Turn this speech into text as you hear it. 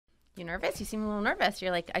You nervous? You seem a little nervous. You're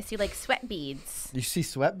like, I see like sweat beads. You see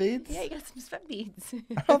sweat beads? Yeah, you got some sweat beads.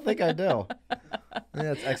 I don't think I do. Maybe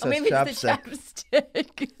that's excess Maybe chapstick. it's the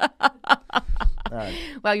chapstick. All right.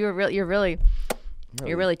 Wow, you're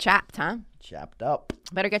really chapped, huh? Chapped up.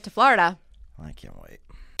 Better get to Florida. I can't wait.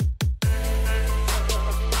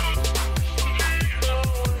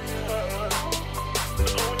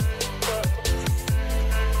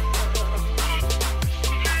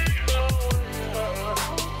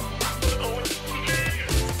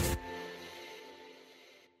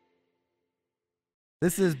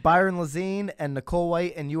 This is Byron Lazine and Nicole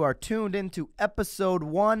White, and you are tuned into episode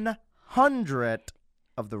 100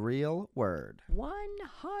 of The Real Word.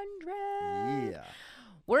 100. Yeah.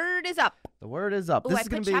 Word is up. The word is up. Ooh, This I is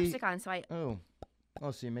put going to be... chapstick on, so I... Oh,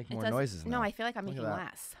 so you make it more does- noises now. No, I feel like I'm Look at making that.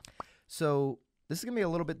 less. So this is going to be a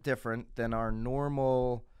little bit different than our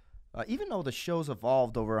normal... even though the show's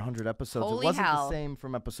evolved over 100 episodes, Holy it wasn't hell. the same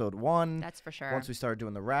from episode 1. That's for sure. Once we started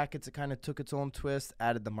doing the rackets, it kind of took its own twist,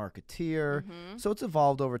 added the Marketeer. Mm-hmm. So it's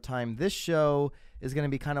evolved over time. This show is going to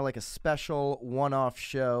be kind of like a special one-off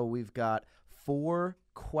show. We've got 4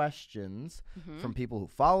 questions Mm-hmm. from people who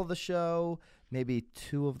follow the show. Maybe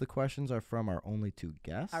 2 of the questions are from our only 2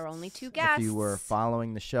 guests. Our only 2 If guests. you were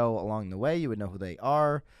following the show along the way, you would know who they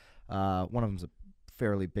are. One of them's a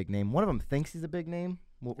fairly big name. One of them thinks he's a big name.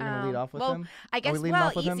 We're going to lead off with him. I Are guess, we leading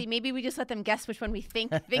off with easy. him? Maybe we just let them guess which one we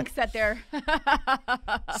thinks that they're...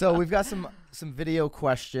 So we've got some video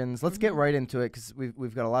questions. Let's Mm-hmm. get right into it because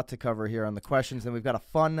we've got a lot to cover here on the questions, and we've got a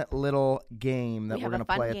fun little game that we we're have going a to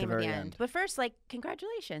fun play at game the very end. But first,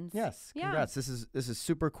 congratulations. Yes, Yeah. congrats. This is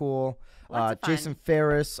super cool. Lots of fun. Jason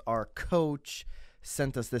Ferris, our coach,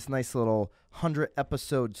 sent us this nice little 100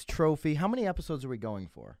 episodes trophy. How many episodes are we going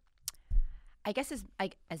for? I guess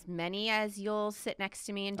as many as you'll sit next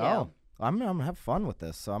to me and do. Oh, I'm gonna have fun with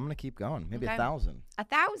this, so I'm gonna keep going. Maybe Okay. 1,000.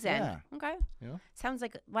 1,000. Yeah. Okay. You know? Sounds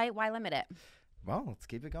like why limit it? Well, let's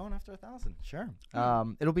keep it going after 1,000. Sure.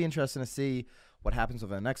 It'll be interesting to see what happens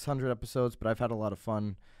over the next 100 episodes, but I've had a lot of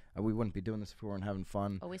fun. We wouldn't be doing this if we weren't having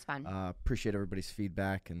fun. Always fun. Appreciate everybody's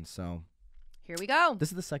feedback, and so Here we go.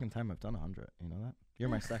 this is the second time I've done 100. You know that? You're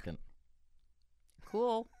my second.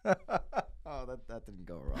 Cool. Oh, that didn't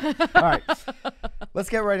go wrong. All right. Let's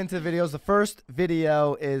get right into the videos. The first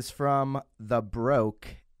video is from The Broke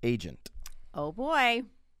Agent. Oh boy.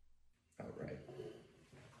 All right.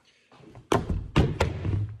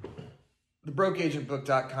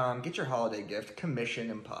 TheBrokeAgentBook.com. Get your holiday gift. Commission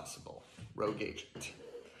Impossible. Rogue Agent.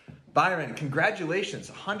 Byron, congratulations.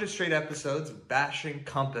 100 straight episodes of bashing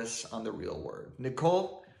Compass on The Real Word.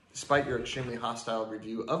 Nicole, despite your extremely hostile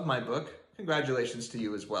review of my book, congratulations to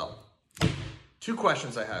you as well. 2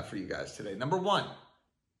 questions I have for you guys today. Number 1,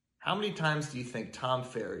 how many times do you think Tom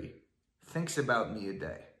Ferry thinks about me a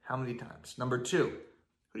day? How many times? Number 2, who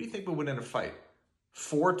do you think would win in a fight?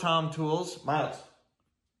 4 Tom Tools? Miles.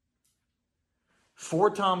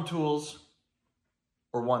 4 Tom Tools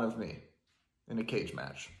or 1 of me in a cage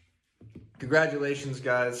match? Congratulations,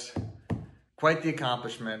 guys. Quite the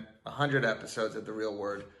accomplishment. 100 episodes of The Real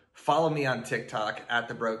Word. Follow me on TikTok at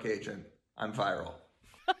The Broke Agent. I'm viral.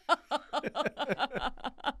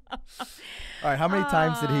 All right. How many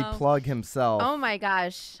times did he plug himself? Oh my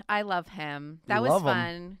gosh. I love him. That was love him.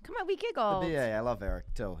 fun. Come on, we giggled. Yeah, I love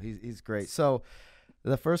Eric too. He's great. So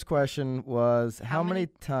the first question was how many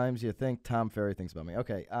times you think Tom Ferry thinks about me?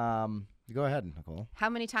 Okay. You go ahead, Nicole. How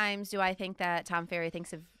many times do I think that Tom Ferry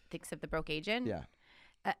thinks of the Broke Agent? Yeah.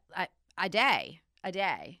 A day. A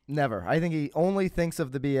day. Never. I think he only thinks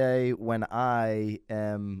of the BA when I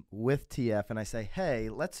am with TF and I say, hey,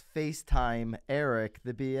 let's FaceTime Eric,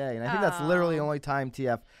 the BA. And I think that's literally the only time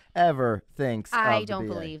TF ever thinks of I the don't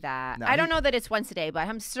BA. believe that. No, I don't know that it's once a day, but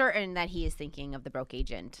I'm certain that he is thinking of the Broke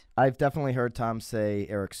Agent. I've definitely heard Tom say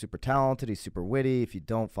Eric's super talented. He's super witty. If you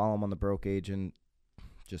don't follow him on the Broke Agent,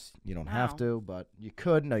 just you don't have to, but you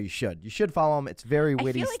could. No, you should. You should follow him. It's very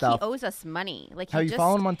witty I feel like stuff. he owes us money. Like Have you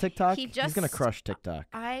followed him on TikTok? He He's gonna crush TikTok.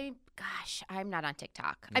 I'm not on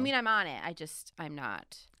TikTok. No. I mean, I'm on it. I'm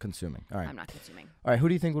not. Consuming. All right. I'm not consuming. All right. Who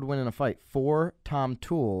do you think would win in a fight? 4 Tom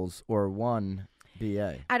Tools or 1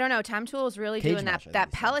 BA? I don't know. Tom Tool is really Cage doing match, I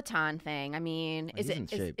that think he said. Peloton thing. I mean, He's in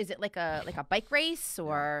shape. is it like a bike race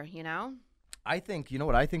or you know? I think, you know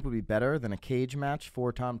what I think would be better than a cage match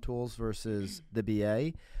for Tom Tools versus the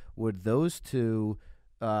BA? Would those two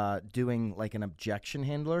doing like an objection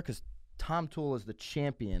handler? Because Tom Tool is the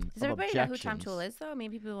champion Does of everybody know who objections. Tom Tool is, though?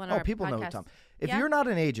 Maybe people on Oh, our people know who podcast. Tom. If Yeah? you're not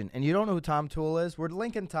an agent and you don't know who Tom Tool is, we're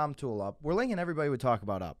linking Tom Tool up. We're linking everybody we talk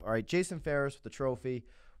about up. All right, Jason Ferris with the trophy.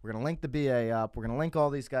 We're going to link the BA up. We're going to link all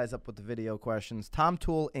these guys up with the video questions, Tom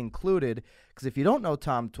Toole included, because if you don't know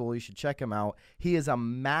Tom Toole, you should check him out. He is a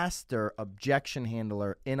master objection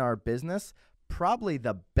handler in our business, probably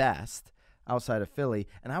the best outside of Philly,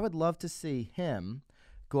 and I would love to see him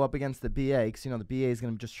go up against the BA, because the BA is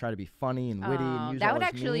going to just try to be funny and witty and use that all would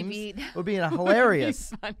his actually memes. be It would be a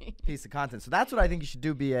hilarious funny. piece of content. So that's what I think you should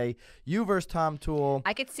do, BA. You versus Tom Toole.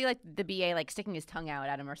 I could see like the BA like sticking his tongue out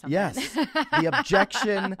at him or something. Yes, the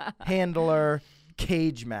objection handler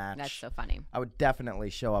cage match. That's so funny. I would definitely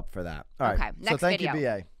show up for that. All right. Okay, So next thank you,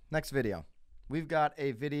 video. BA. Next video. We've got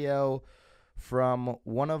a video from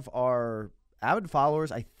one of our avid followers.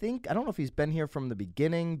 I don't know if he's been here from the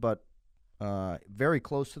beginning, but very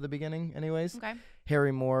close to the beginning anyways. Okay.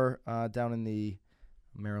 Harry Moore down in the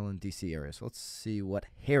Maryland, D.C. area. So let's see what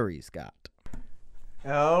Harry's got.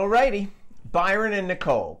 Alrighty. Byron and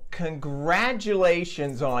Nicole,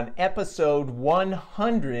 congratulations on episode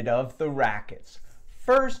 100 of The Rackets.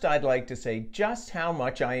 First, I'd like to say just how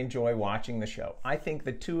much I enjoy watching the show. I think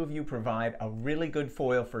the two of you provide a really good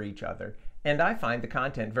foil for each other, and I find the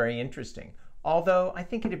content very interesting. Although, I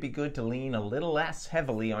think it'd be good to lean a little less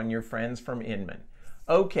heavily on your friends from Inman.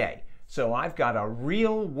 Okay, so I've got a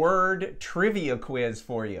real word trivia quiz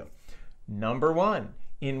for you. Number 1.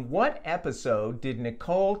 In what episode did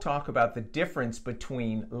Nicole talk about the difference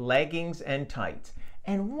between leggings and tights?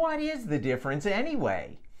 And what is the difference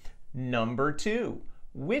anyway? Number 2.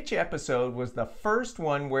 Which episode was the first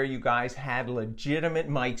one where you guys had legitimate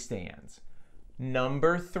mic stands?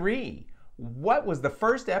 Number 3. What was the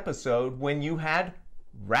first episode when you had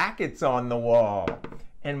rackets on the wall?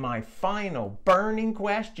 And my final burning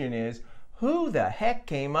question is, who the heck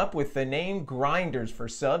came up with the name Grinders for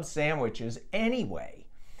sub sandwiches anyway?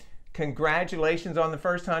 Congratulations on the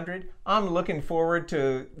first 100. I'm looking forward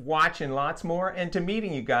to watching lots more and to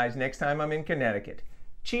meeting you guys next time I'm in Connecticut.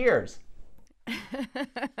 Cheers. All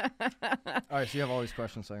right, so you have all these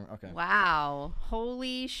questions. So okay. Wow.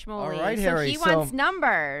 Holy schmoly. All right, so Harry, he so- wants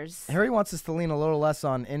numbers. Harry wants us to lean a little less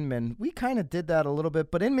on Inman. We kind of did that a little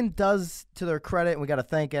bit, but Inman does, to their credit, and we got to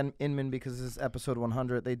thank Inman because this is episode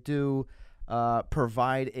 100. They do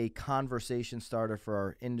provide a conversation starter for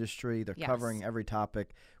our industry. They're Yes. covering every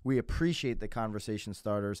topic. We appreciate the conversation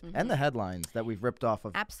starters and the headlines that we've ripped off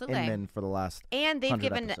of Absolutely. Inman for the last And they've 100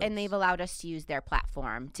 given episodes. and they've allowed us to use their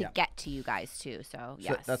platform to Yeah. get to you guys too. So So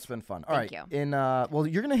yes. that's been fun. All Thank right. you. Well,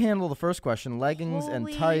 you're going to handle the first question, leggings and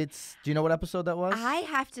Holy- tights. Do you know what episode that was? I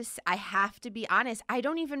have to be honest. I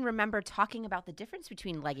don't even remember talking about the difference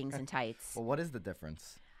between leggings and tights. Well, what is the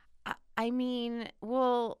difference? I mean,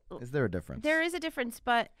 well, Is there a difference? there is a difference,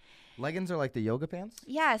 but Leggings are like the yoga pants?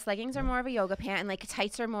 yes, leggings are more of a yoga pant, and like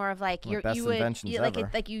tights are more of like One of the best inventions like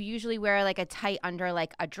ever. like you usually wear like a tight under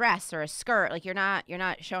like a dress or a skirt. Like you're not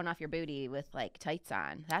showing off your booty with like tights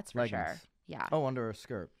on. That's for sure. Leggings. Yeah. Oh, under a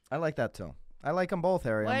skirt. I like that too. I like them both,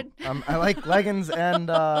 Harry. What? I like leggings and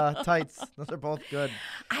tights. Those are both good.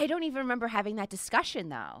 I don't even remember having that discussion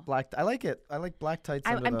though. Black. I like it. I like black tights.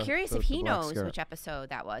 under I'm the- curious the- if the he black knows skirt. which episode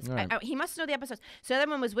that was. All right. He must know the episodes. So the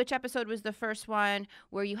other one was which episode was the first one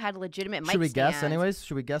where you had legitimate mic Should we guess stands? anyways?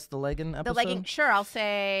 Should we guess the legging episode? The legging. Sure, I'll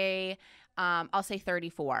say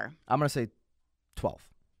 34. I'm gonna say 12.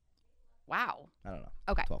 Wow. I don't know.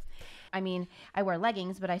 Okay. 12. I mean, I wear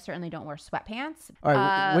leggings, but I certainly don't wear sweatpants. All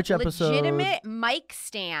right, which episode- Legitimate mic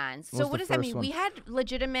stands. What So was what the does that first mean? one? We had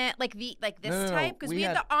legitimate like this No, type because we we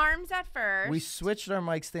had had- the arms at first. We switched our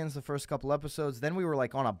mic stands the first couple episodes. Then we were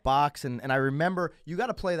like on a box, and I remember you got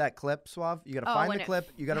to play that clip, Suave. You got to Oh, find when the it- clip.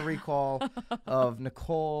 You got to recall of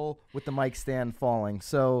Nicole with the mic stand falling.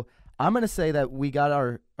 So I'm gonna say that we got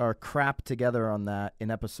our crap together on that in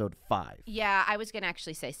episode 5, Yeah, I was gonna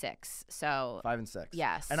actually say 6. So 5 and 6.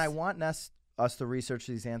 yes. And I want us to research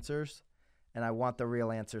these answers, and I want the real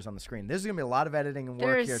answers on the screen. There's gonna be a lot of editing and work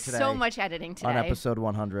there's here today. so much editing today. on episode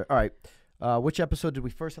 100. All right. Which episode did we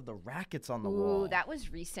first have the rackets on the wall? Ooh, that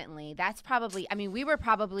was recently. That's probably. I mean, we were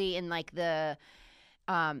probably in like the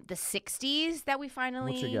 60s that we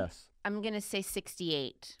finally. What's your guess? I'm gonna say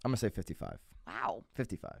 68. I'm gonna say 55. Wow.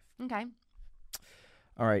 55. Okay.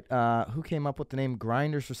 All right. Who came up with the name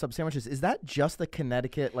Grinders for sub sandwiches? Is that just the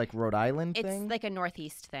Connecticut, like Rhode Island It's thing? like a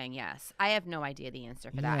Northeast thing. Yes, I have no idea the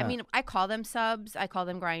answer for that. Yeah. I mean, I call them subs. I call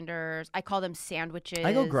them grinders. I call them sandwiches.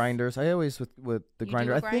 I go Grinders. I always with the You do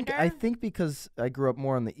grinder. a I grinder? think because I grew up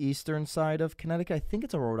more on the eastern side of Connecticut, I think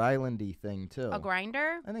it's a Rhode Islandy thing too. A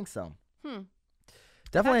grinder. I think so. Hmm.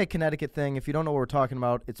 Definitely a Connecticut thing. If you don't know what we're talking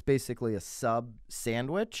about, it's basically a sub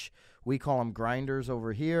sandwich. We call them grinders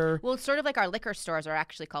over here. Well, it's sort of like our liquor stores are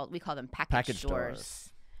actually called. We call them package Package stores. stores.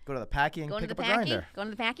 Go to the packy and Going pick to the up a packy. grinder. Going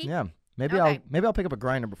to the packy. Yeah. Maybe Okay. I'll pick up a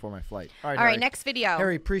grinder before my flight. All right, All right, Harry. next video.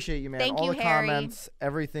 Harry, appreciate you, man. Thank all you, the Harry. comments,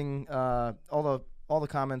 everything, all the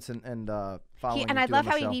comments and following. And you I do love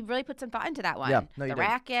on how the show. he really put some thought into that one. Yeah, no, you the did.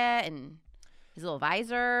 racket and his little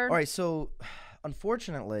visor. All right, so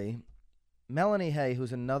unfortunately, Melanie Hay,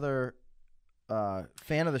 who's another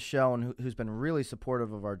fan of the show and who's been really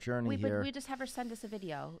supportive of our journey here. We just have her send us a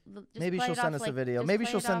video. Just Maybe play she'll it send off, us a like, video. just Maybe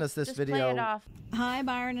play she'll it send off. us this Just video. Play it off. Hi,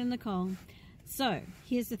 Byron and Nicole. So,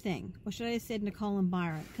 here's the thing. Or should I have said Nicole and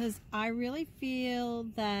Byron? Because I really feel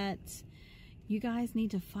that you guys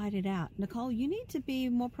need to fight it out. Nicole, you need to be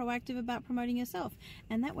more proactive about promoting yourself.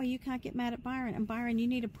 And that way you can't get mad at Byron. And Byron, you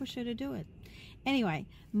need to push her to do it. Anyway,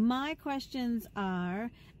 my questions are,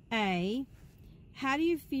 A, how do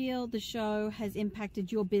you feel the show has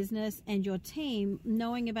impacted your business and your team,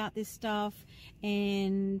 knowing about this stuff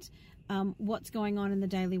and what's going on in the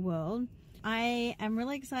daily world? I am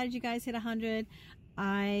really excited you guys hit 100.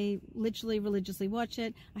 I literally religiously watch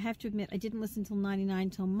it. I have to admit, I didn't listen till 99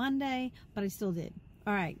 till Monday, but I still did.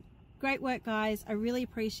 All right. Great work, guys. I really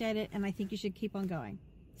appreciate it, and I think you should keep on going.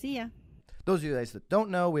 See ya. Those of you guys that don't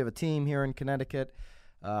know, we have a team here in Connecticut.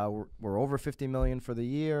 We're over 50 million for the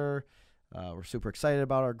year. We're super excited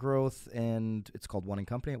about our growth, and it's called One &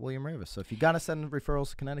 Company at William Ravis. So if you got to send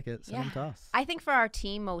referrals to Connecticut, send them to us. I think for our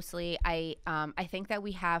team mostly, I think that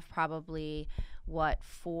we have probably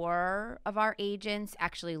 4 of our agents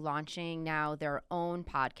actually launching now their own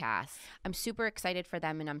podcasts. I'm super excited for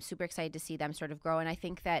them, and I'm super excited to see them sort of grow. And I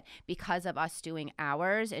think that because of us doing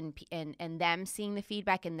ours and them seeing the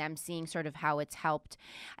feedback and them seeing sort of how it's helped,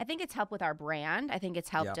 I think it's helped with our brand. I think it's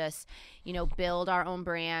helped us, build our own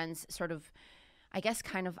brands, sort of. I guess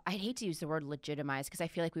kind of, I'd hate to use the word legitimize because I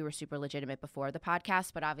feel like we were super legitimate before the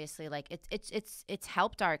podcast, but obviously like it's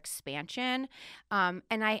helped our expansion. And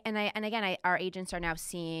again, our agents are now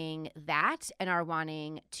seeing that and are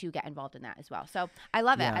wanting to get involved in that as well. So I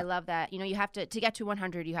love it. I love that, you have to get to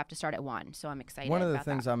 100, you have to start at 1. So I'm excited. One of the about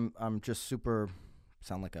things that. I'm just super,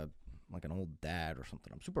 sound like an old dad or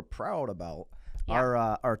something. I'm super proud about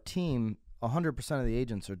Yeah. our team. 100% of the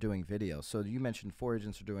agents are doing video. So you mentioned 4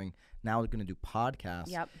 agents are now going to do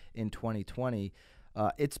podcasts in 2020.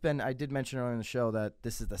 I did mention earlier in the show that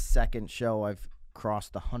this is the second show I've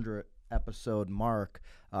crossed the 100 episode mark.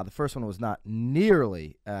 The first one was not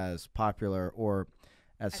nearly as popular or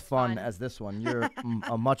as fun as this one. You're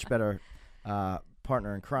a much better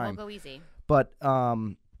partner in crime. We'll go easy. But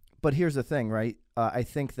here's the thing, right? I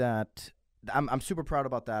think that I'm super proud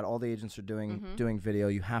about that. All the agents are doing video.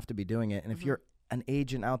 You have to be doing it. And if you're an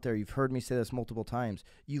agent out there, you've heard me say this multiple times,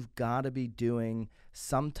 you've got to be doing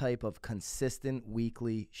some type of consistent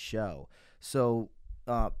weekly show. So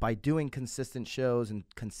by doing consistent shows and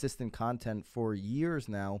consistent content for years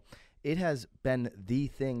now, it has been the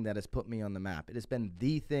thing that has put me on the map. It has been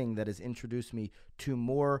the thing that has introduced me to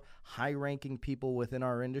more high-ranking people within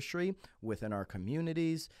our industry, within our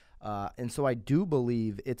communities. And so I do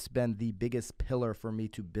believe it's been the biggest pillar for me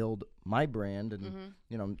to build my brand. And,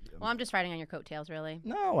 Well, I'm just riding on your coattails, really.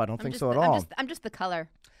 No, I don't think so at all. I'm just the color.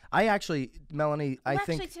 I actually, Melanie, I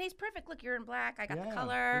Actually, think today's perfect. Look, you're in black. I got the Yeah,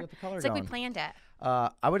 color. you got the color It's like we going. planned it.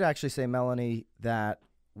 I would actually say, Melanie, that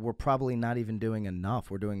we're probably not even doing enough.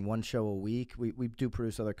 We're doing one show a week. We do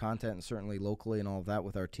produce other content, and certainly locally and all of that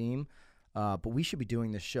with our team. But we should be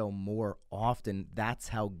doing this show more often. That's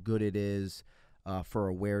how good it is for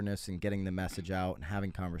awareness and getting the message out and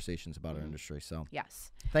having conversations about our industry. So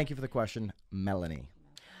Yes. thank you for the question, Melanie.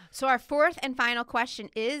 So our 4th and final question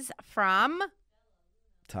is from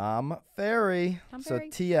Tom Ferry. Tom So Ferry.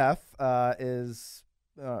 TF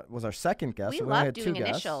was our second guest. we so we only love had 2 doing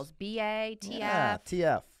guests. initials. BA, TF. Yeah,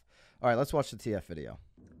 TF. All right, let's watch the TF video.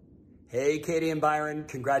 Hey, Katie and Byron,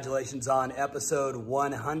 congratulations on episode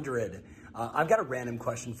 100. I've got a random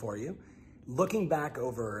question for you. Looking back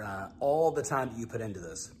over all the time that you put into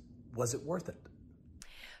this, was it worth it?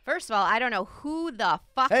 First of all, I don't know who the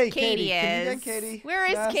fuck Hey, Katie Katie, is. can you get Katie? Where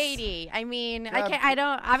is Yes. Katie? I mean, Yeah. I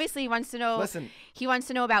don't. Obviously, he wants to know. Listen. He wants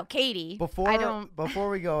to know about Katie. Before I don't. before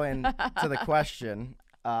we go in to the question,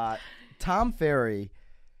 Tom Ferry,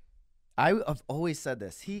 I've always said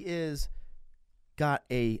this. He is got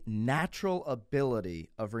a natural ability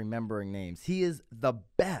of remembering names. He is the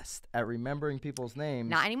best at remembering people's names.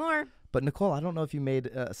 Not anymore. But Nicole, I don't know if you made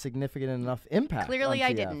a significant enough impact. Clearly, on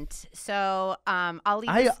I TF. didn't. So I'll leave.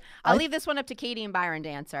 I- I'll I- leave this one up to Katie and Byron to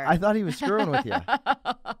answer. I thought he was screwing with you.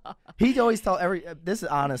 He always tell this is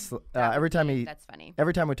honest. Every time That's funny.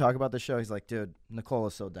 every time we talk about the show, he's like, "Dude, Nicole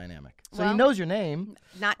is so dynamic." So he Well, knows your name,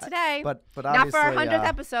 Not today. but not for our obviously, 100th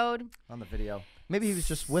episode. on the video. Maybe he was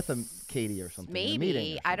just with Katie or something. in a meeting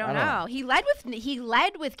Maybe. or I don't know. He led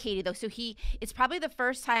with Katie though, so it's probably the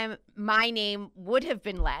first time my name would have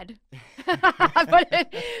been led. but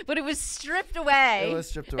it was stripped away. It was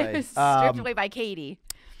stripped away. It was stripped away by Katie.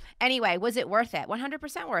 Anyway, was it worth it?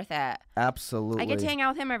 100% worth it. Absolutely. I get to hang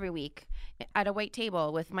out with him every week at a white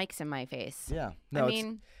table with mics in my face. Yeah. I No,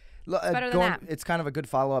 mean, it's better than that. It's kind of a good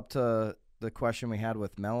follow-up to the question we had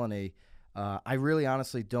with Melanie. I really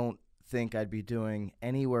honestly don't think I'd be doing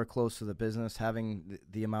anywhere close to the business, having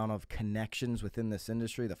the amount of connections within this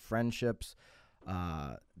industry, the friendships,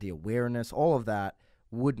 the awareness, all of that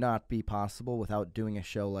would not be possible without doing a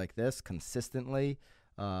show like this consistently.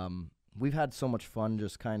 We've had so much fun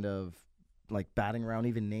just kind of like batting around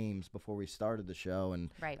even names before we started the show,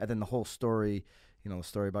 and then the whole story, the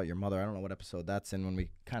story about your mother. I don't know what episode that's in, when we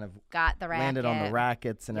kind of got the racket. landed on the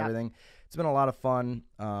rackets and everything. It's been a lot of fun.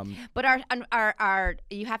 But our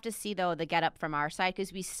you have to see though the get up from our side,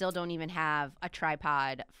 because we still don't even have a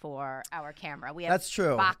tripod for our camera. We have That's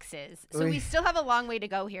true. boxes, so we still have a long way to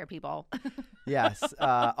go here, people. Yes,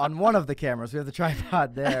 on one of the cameras we have the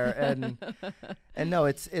tripod there, and no,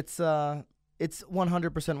 it's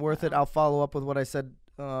 100% worth it. I'll follow up with what I said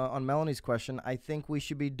on Melanie's question. I think we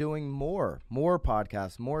should be doing more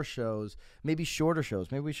podcasts, more shows, maybe shorter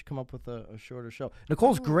shows. Maybe we should come up with a shorter show.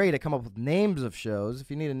 Nicole's great at come up with names of shows.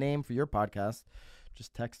 If you need a name for your podcast,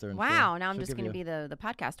 just text her. And wow, now I'm just going to be the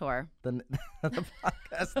podcast whore. The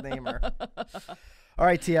podcast namer. All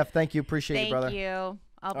right, TF, thank you. Appreciate you, brother. Thank you.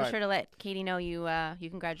 I'll be sure to let Katie know you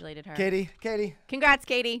congratulated her. Katie. Congrats,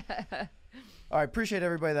 Katie. All right, appreciate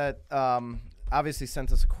everybody that obviously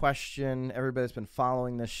sent us a question. Everybody that's been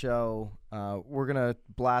following this show. We're going to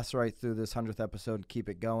blast right through this 100th episode and keep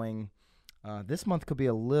it going. This month could be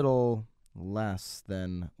a little less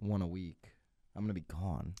than one a week. I'm going to be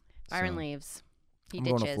gone. Byron leaves. I'm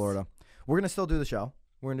going to Florida. We're going to still do the show.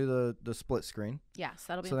 We're going to do the split screen. Yes,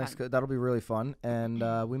 that'll be fun. That'll be really fun.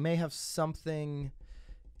 And we may have something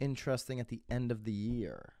interesting at the end of the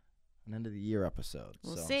year. An end of the year episode.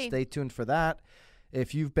 We'll so see. Stay tuned for that.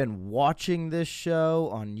 If you've been watching this show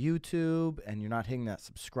on YouTube and you're not hitting that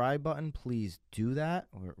subscribe button, please do that.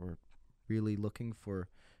 We're really looking for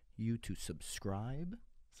you to subscribe.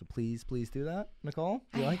 So please do that. Nicole,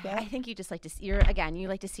 do you like that? I think you just like to see you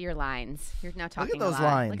like to see your lines. You're now talking Look at those a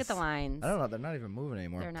lot. lines. Look at the lines. I don't know. They're not even moving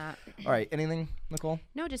anymore. They're not. All right. Anything, Nicole?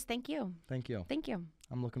 No, just thank you. Thank you. Thank you.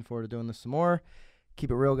 I'm looking forward to doing this some more. Keep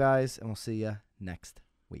it real, guys, and we'll see you next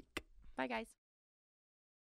week. Bye, guys.